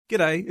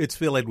G'day, it's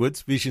Phil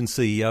Edwards, Vision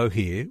CEO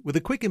here, with a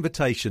quick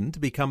invitation to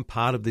become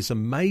part of this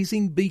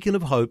amazing beacon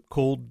of hope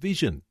called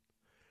Vision.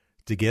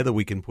 Together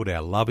we can put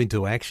our love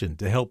into action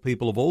to help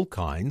people of all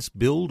kinds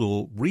build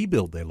or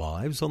rebuild their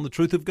lives on the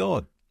truth of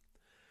God.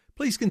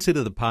 Please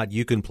consider the part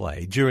you can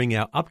play during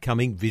our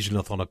upcoming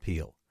Visionathon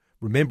appeal,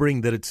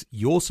 remembering that it's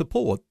your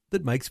support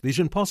that makes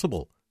Vision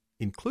possible,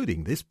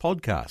 including this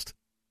podcast.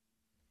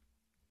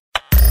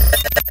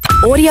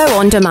 Audio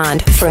on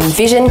demand from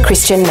Vision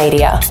Christian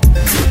Media.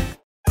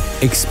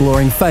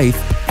 Exploring faith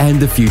and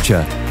the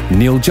future.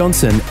 Neil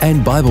Johnson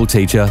and Bible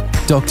teacher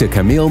Dr.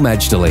 Kameel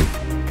Majdali.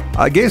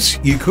 I guess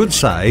you could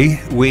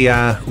say we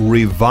are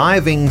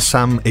reviving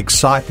some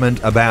excitement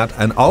about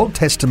an Old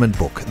Testament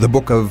book, the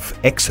book of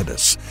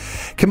Exodus.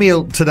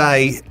 Kameel,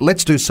 today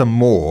let's do some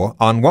more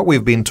on what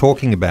we've been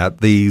talking about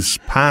these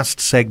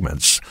past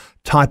segments,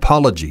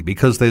 typology,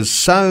 because there's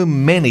so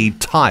many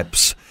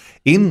types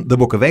in the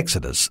book of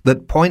Exodus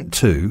that point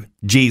to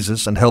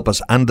Jesus and help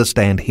us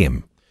understand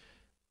him.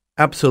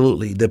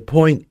 Absolutely. The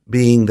point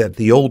being that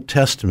the Old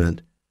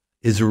Testament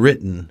is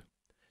written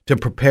to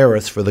prepare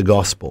us for the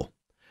gospel,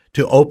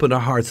 to open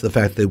our hearts to the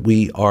fact that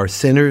we are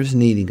sinners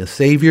needing a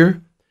Savior,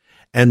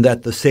 and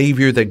that the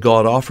Savior that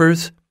God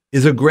offers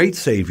is a great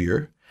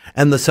Savior,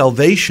 and the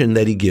salvation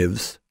that he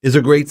gives is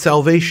a great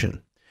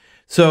salvation.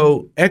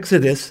 So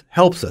Exodus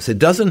helps us. It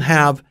doesn't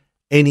have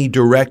any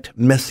direct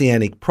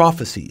messianic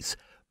prophecies,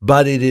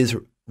 but it is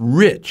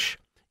rich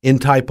in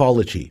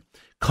typology,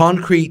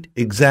 concrete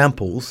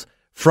examples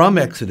from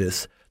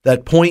Exodus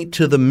that point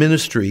to the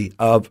ministry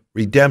of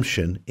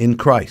redemption in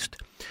Christ.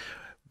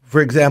 For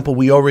example,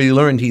 we already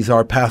learned he's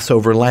our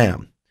Passover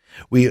lamb.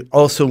 We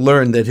also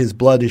learned that his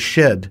blood is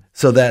shed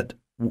so that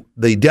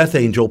the death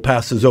angel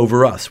passes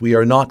over us. We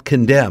are not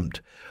condemned.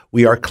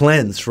 We are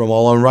cleansed from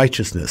all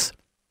unrighteousness.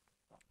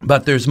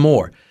 But there's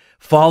more.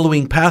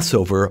 Following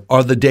Passover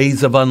are the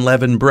days of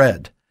unleavened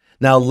bread.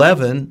 Now,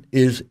 leaven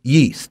is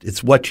yeast.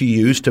 It's what you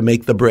use to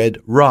make the bread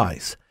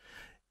rise.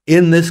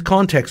 In this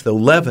context, though,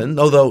 leaven,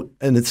 although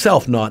in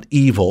itself not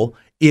evil,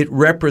 it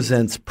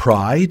represents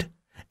pride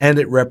and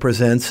it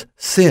represents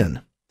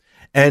sin.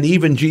 And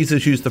even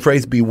Jesus used the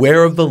phrase,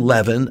 beware of the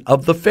leaven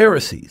of the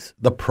Pharisees,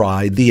 the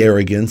pride, the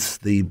arrogance,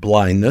 the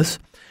blindness.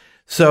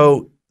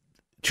 So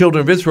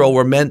children of Israel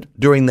were meant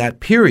during that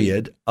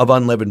period of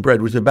unleavened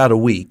bread, which was about a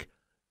week,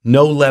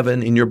 no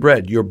leaven in your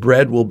bread. Your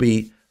bread will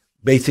be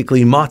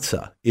basically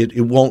matzah.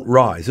 It won't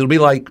rise. It'll be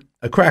like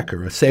a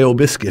cracker, a Seo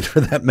biscuit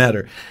for that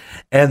matter.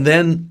 And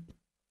then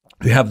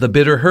you have the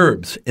bitter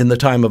herbs in the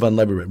time of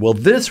unleavened bread. Well,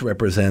 this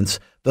represents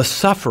the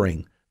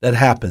suffering that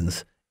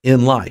happens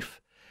in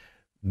life.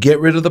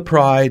 Get rid of the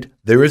pride.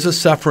 There is a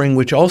suffering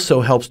which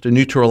also helps to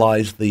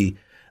neutralize the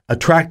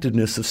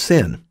attractiveness of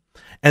sin.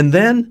 And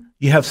then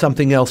you have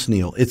something else,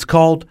 Neil. It's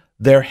called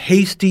their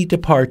hasty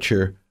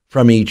departure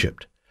from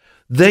Egypt.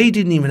 They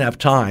didn't even have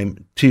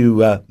time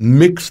to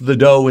mix the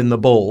dough in the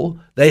bowl.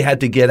 They had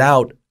to get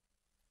out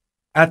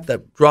at the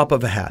drop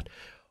of a hat.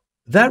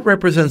 That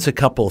represents a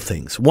couple of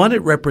things. One,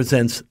 it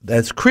represents,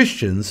 as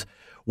Christians,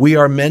 we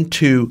are meant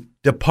to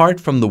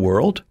depart from the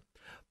world,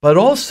 but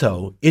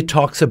also it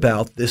talks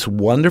about this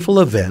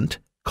wonderful event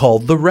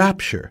called the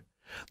rapture.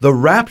 The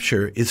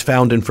rapture is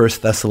found in 1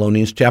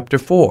 Thessalonians chapter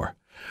 4.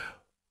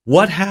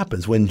 What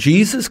happens when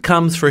Jesus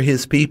comes for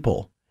his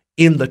people?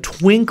 In the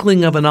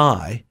twinkling of an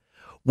eye,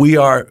 we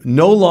are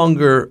no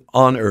longer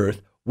on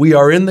earth. We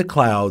are in the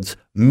clouds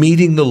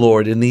meeting the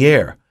Lord in the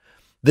air.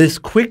 This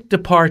quick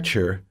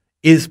departure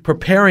is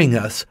preparing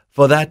us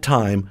for that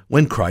time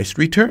when Christ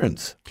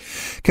returns.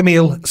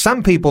 Kameel,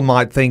 some people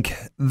might think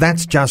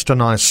that's just a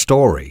nice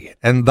story,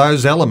 and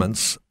those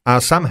elements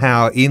are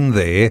somehow in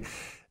there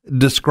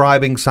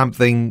describing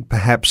something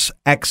perhaps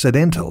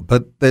accidental,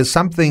 but there's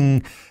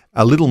something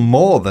a little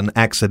more than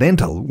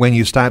accidental when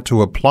you start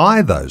to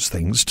apply those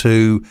things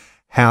to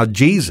how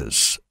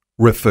Jesus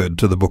referred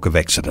to the book of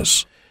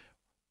Exodus.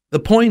 The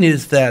point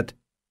is that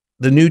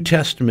the New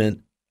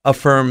Testament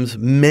affirms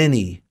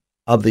many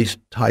of these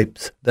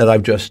types that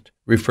I've just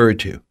referred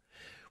to.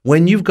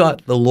 When you've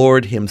got the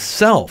Lord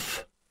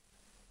himself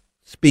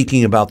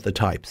speaking about the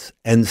types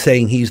and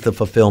saying he's the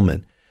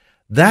fulfillment,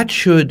 that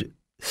should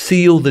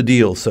seal the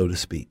deal, so to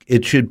speak.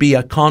 It should be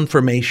a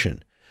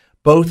confirmation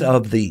both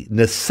of the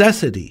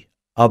necessity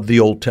of the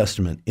Old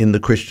Testament in the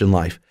Christian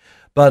life,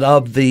 but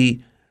of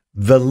the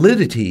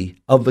validity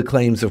of the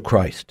claims of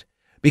Christ.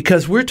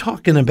 Because we're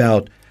talking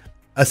about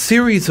a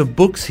series of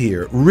books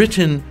here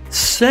written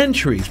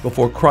centuries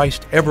before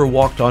Christ ever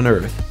walked on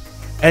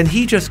earth, and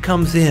he just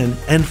comes in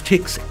and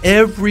ticks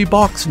every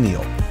box,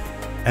 Neil.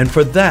 And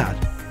for that,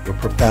 we're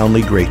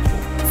profoundly grateful.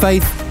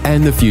 Faith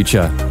and the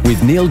Future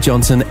with Neil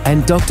Johnson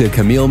and Dr.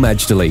 Kameel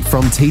Majdali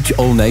from Teach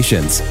All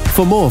Nations.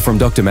 For more from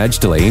Dr.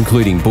 Majdali,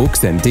 including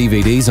books and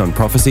DVDs on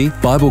prophecy,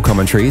 Bible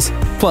commentaries,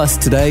 plus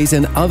today's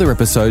and other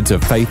episodes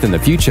of Faith and the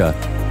Future,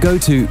 go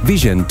to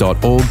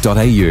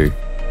vision.org.au.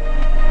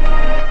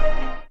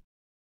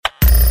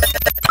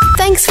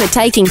 Thanks for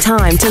taking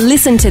time to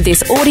listen to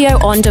this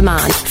audio on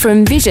demand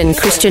from Vision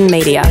Christian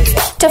Media.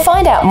 To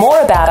find out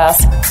more about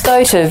us,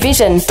 go to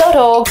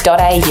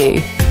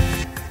vision.org.au.